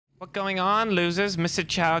What going on, losers? Mr.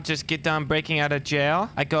 Chow just get done breaking out of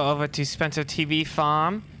jail. I go over to Spencer TV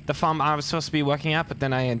farm. The farm I was supposed to be working at, but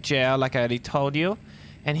then I in jail like I already told you.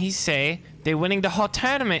 And he say they winning the whole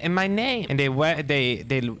tournament in my name. And they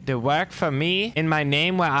work for me in my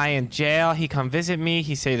name while I in jail. He come visit me.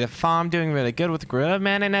 He say the farm doing really good with Gorilla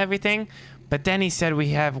Man and everything. But then he said we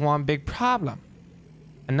have one big problem.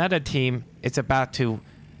 Another team is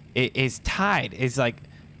tied. Is like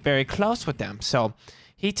very close with them. So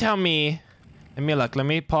he tell me, let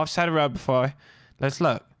me pull offside the road before. Let's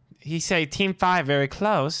look. He say Team 5 very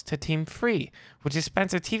close to Team 3, which is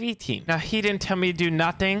Spencer TV team. Now, he didn't tell me to do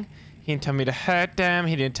nothing. He didn't tell me to hurt them.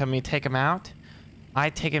 He didn't tell me to take them out.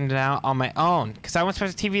 I take him down on my own because I want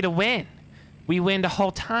Spencer TV to win. We win the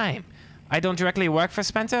whole time. I don't directly work for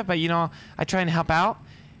Spencer, but, you know, I try and help out.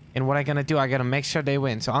 And what I gonna do, I gotta make sure they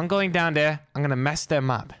win. So I'm going down there. I'm gonna mess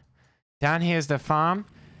them up. Down here is the farm.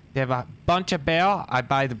 They have a bunch of bale. I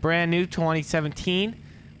buy the brand new 2017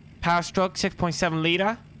 Power Stroke 6.7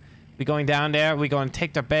 liter. We're going down there. We're going to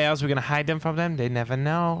take the bales. We're going to hide them from them. They never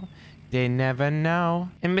know. They never know.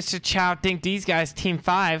 And Mr. Chow think these guys, Team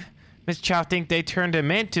 5, Mr. Chow think they turned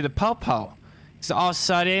him into the Popo. So all of a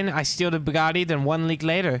sudden, I steal the Bugatti. Then 1 week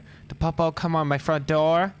later, the Popo come on my front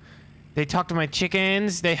door. They talk to my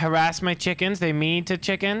chickens. They harass my chickens. They mean to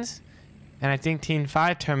chickens. And I think Team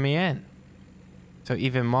 5 turned me in. So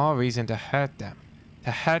even more reason to hurt them.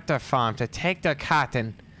 To hurt their farm. To take their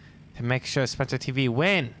cotton. To make sure Spencer TV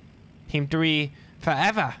win. Team 3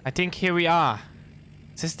 forever. I think here we are.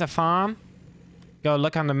 Is this the farm? Go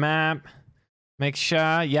look on the map. Make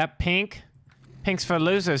sure. Yep, pink. Pink's for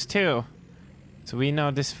losers too. So we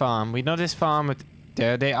know this farm. We know this farm.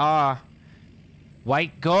 There they are.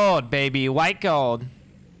 White gold, baby. White gold.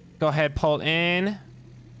 Go ahead, pull in.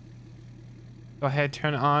 Go ahead,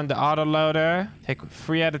 turn on the autoloader. Take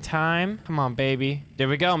 3 at a time. Come on, baby. There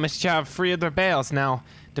we go. Mr. Chow, 3 of their bales. Now,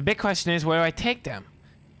 the big question is, where do I take them?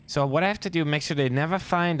 So what I have to do, make sure they never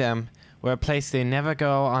find them, or a place they never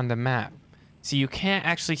go on the map. So you can't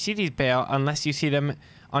actually see these bales unless you see them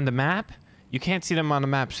on the map. You can't see them on the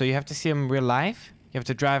map, so you have to see them in real life. You have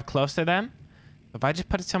to drive close to them. If I just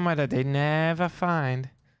put it somewhere that they never find,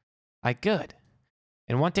 I good.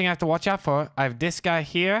 And one thing I have to watch out for, I have this guy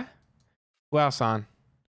here. Who else on?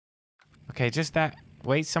 Okay, just that.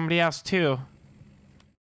 Wait, somebody else too.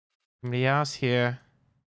 Somebody else here.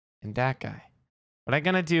 And that guy. What I'm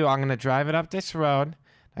gonna do, I'm gonna drive it up this road.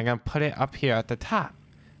 I'm gonna put it up here at the top.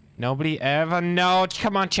 Nobody ever knows.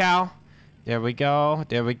 Come on, Chow. There we go.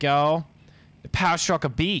 There we go. The Power Stroke a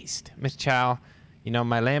beast. Miss Chow. You know,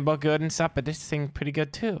 my Lambo good and stuff, but this thing pretty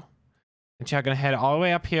good too. And Chow gonna head all the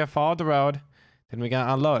way up here, follow the road. Then we're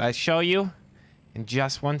gonna unload. I show you in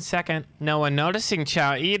just 1 second. No one noticing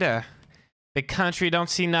Chow either. Big country don't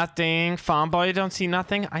see nothing. Farm boy don't see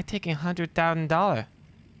nothing. I taking $100,000.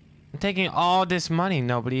 I'm taking all this money.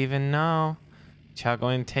 Nobody even know. Chow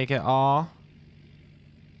going to take it all.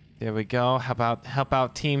 There we go. Help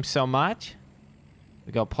out team so much.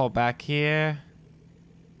 We go pull back here.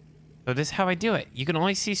 So this is how I do it. You can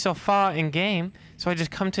only see so far in game. So I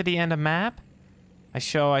just come to the end of map. I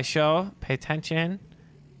show. Pay attention.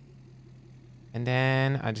 And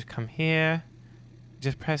then I just come here.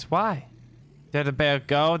 Just press Y. There the bear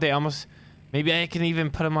go. They almost... Maybe I can even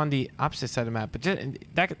put them on the opposite side of the map. But just,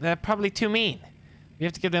 that's probably too mean. We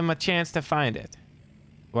have to give them a chance to find it.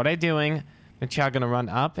 What I'm doing... The Chow gonna run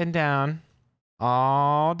up and down.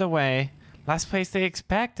 All the way. Last place they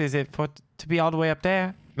expect is it to be all the way up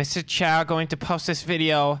there. Mr. Chow going to post this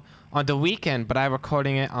video on the weekend, but I'm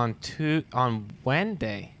recording it on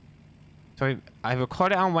Wednesday. So I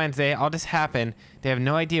recorded on Wednesday. All this happened. They have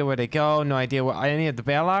no idea where they go, no idea where any of the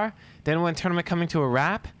bail are. Then when tournament coming to a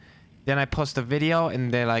wrap, then I post a video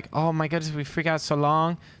and they're like, "Oh my goodness, we freak out so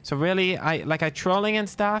long." So really, I trolling and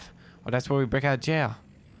stuff. Well, that's where we break out of jail.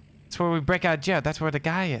 That's where we break out of jail. That's where the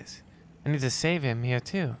guy is. I need to save him here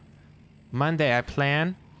too. Monday I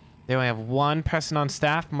plan. They only have 1 person on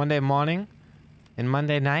staff Monday morning and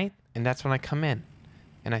Monday night, and that's when I come in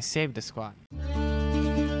and I save the squad.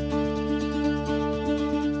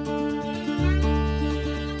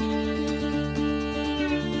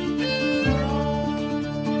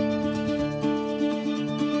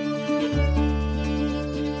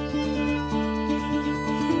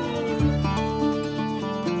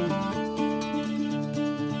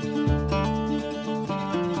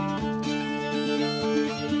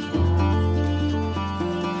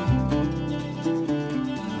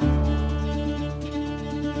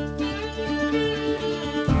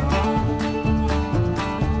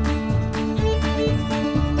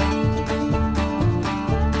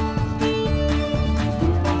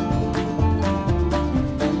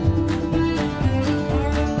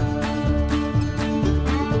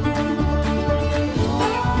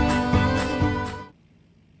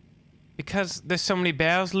 because there's so many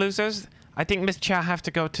Bales losers, I think Miss Chow have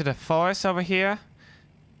to go to the forest over here.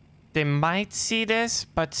 They might see this,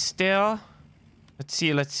 but still.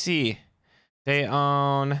 Let's see. They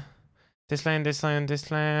own this land, this land, this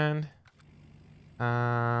land.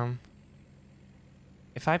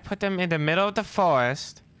 If I put them in the middle of the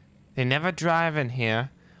forest, they never drive in here,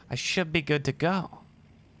 I should be good to go.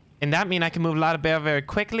 And that means I can move a lot of Bales very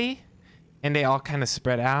quickly. And they all kind of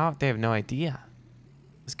spread out. They have no idea.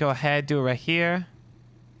 Let's go ahead, do it right here.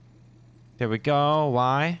 There we go.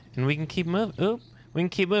 Why? And we can keep moving. Oop. We can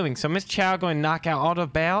keep moving. So Miss Chow going to knock out all the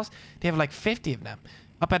Bales. They have like 50 of them.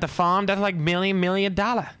 Up at the farm, that's like million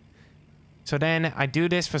dollar. So then I do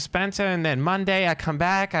this for Spencer. And then Monday I come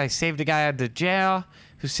back. I save the guy out of the jail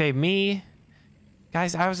who saved me.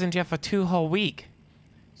 Guys, I was in jail for 2 whole weeks.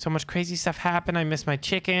 So much crazy stuff happened. I miss my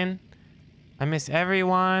chicken. I miss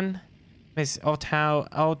everyone. Miss Old Town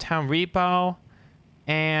Repo.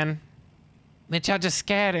 And Mitch, I just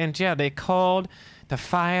scared in jail. They cold. The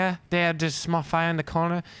fire. They had this small fire in the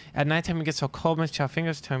corner. At nighttime it gets so cold, Mitch, our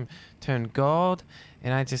fingers turn gold.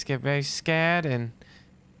 And I just get very scared. And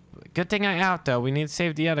good thing I out though. We need to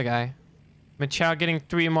save the other guy. Mitch getting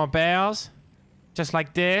 3 more Bales. Just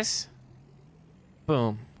like this.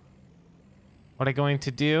 Boom. What I'm going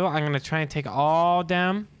to do, I'm going to try and take all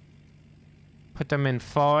them. Put them in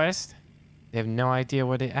forest. They have no idea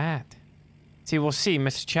where they're at. See, we'll see,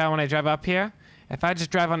 Mr. Chow, when I drive up here. If I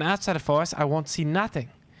just drive on the outside of the forest, I won't see nothing.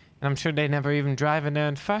 And I'm sure they never even drive in there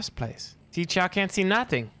in the first place. See, Chow can't see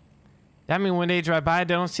nothing. That means when they drive by,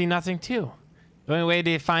 they don't see nothing too. The only way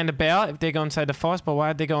they find a Bale if they go inside the forest, but why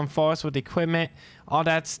would they go in forest with equipment, all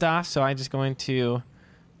that stuff? So I'm just going to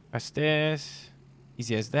press this.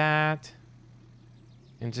 Easy as that.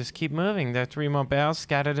 And just keep moving. There are 3 more Bales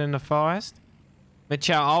scattered in the forest. But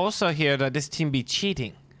y'all also hear that this team be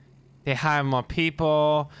cheating. They hire more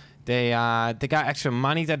people. They got extra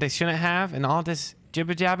money that they shouldn't have, and all this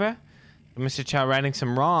jibber jabber. But Mr. Chow righting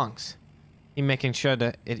some wrongs. He making sure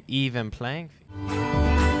that it even playing field.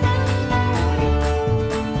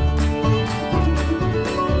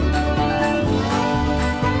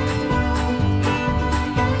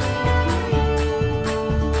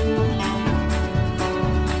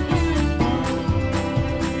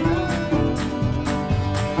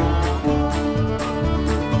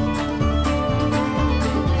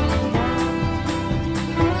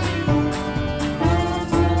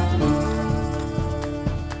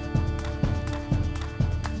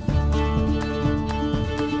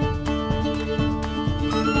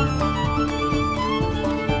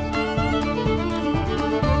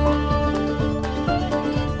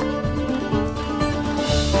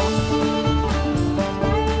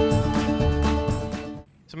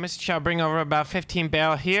 Mr. Chow bring over about 15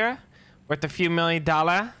 Bale here, worth a few $1 million.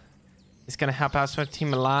 It's gonna help out my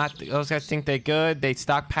team a lot. Those guys think they're good. They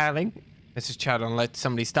stockpiling. Mr. Chow don't let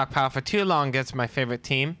somebody stockpile for too long. That's my favorite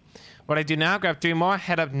team. What I do now, grab 3 more,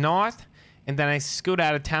 head up north, and then I scoot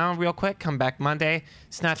out of town real quick. Come back Monday,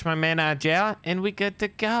 snatch my man out of jail, and we good to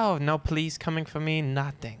go. No police coming for me.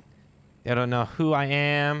 Nothing. They don't know who I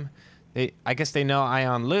am. I guess they know I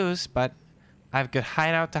on loose, but I have a good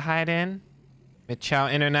hideout to hide in. Chow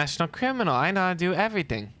international criminal. I know how to do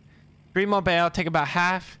everything. 3 more Bale, take about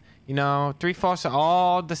half, you know, 3/4 of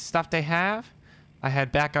all the stuff they have. I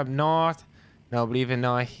head back up north. Nobody even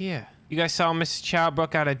know I here. You guys saw Mr. Chow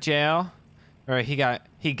broke out of jail, or he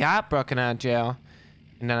got broken out of jail,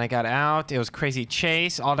 and then I got out. It was crazy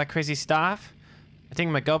chase, all that crazy stuff. I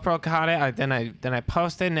think my GoPro caught it. Then I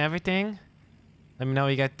posted and everything. Let me know what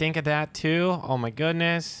you guys think of that too. Oh my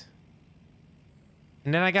goodness.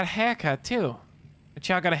 And then I got a haircut too.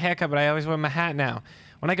 Chow got a haircut, but I always wear my hat now.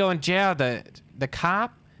 When I go in jail, the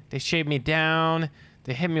cop, they shave me down.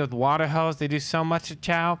 They hit me with water hose. They do so much to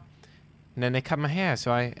Chow. And then they cut my hair,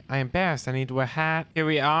 so I embarrassed. I need to wear a hat. Here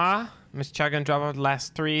we are. Miss Chow gonna drop off the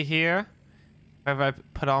last 3 here. Where have I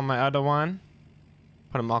put all my other one?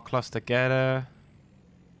 Put them all close together.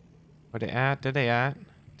 Where they at? There they at.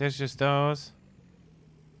 There's just those.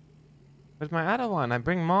 Where's my other one? I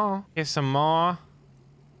bring more. Here's some more.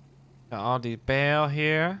 Got all the Bale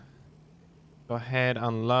here. Go ahead,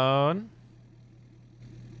 unload.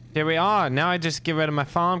 There we are. Now I just get rid of my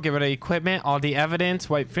farm, get rid of equipment, all the evidence,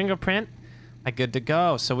 white fingerprint. I good to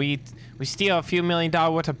go. So we steal a few $1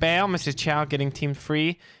 million worth of Bale. Mrs. Chow getting team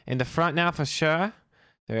free in the front now for sure.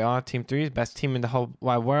 There we are. Team 3 is best team in the whole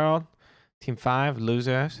wide world. Team 5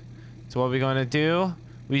 losers. So what we're gonna do?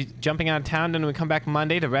 We jumping out of town, then we come back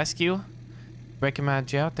Monday to rescue, break him out of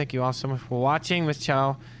jail. Thank you all so much for watching. Miss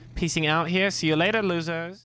Chow. Peacing out here. See you later, losers.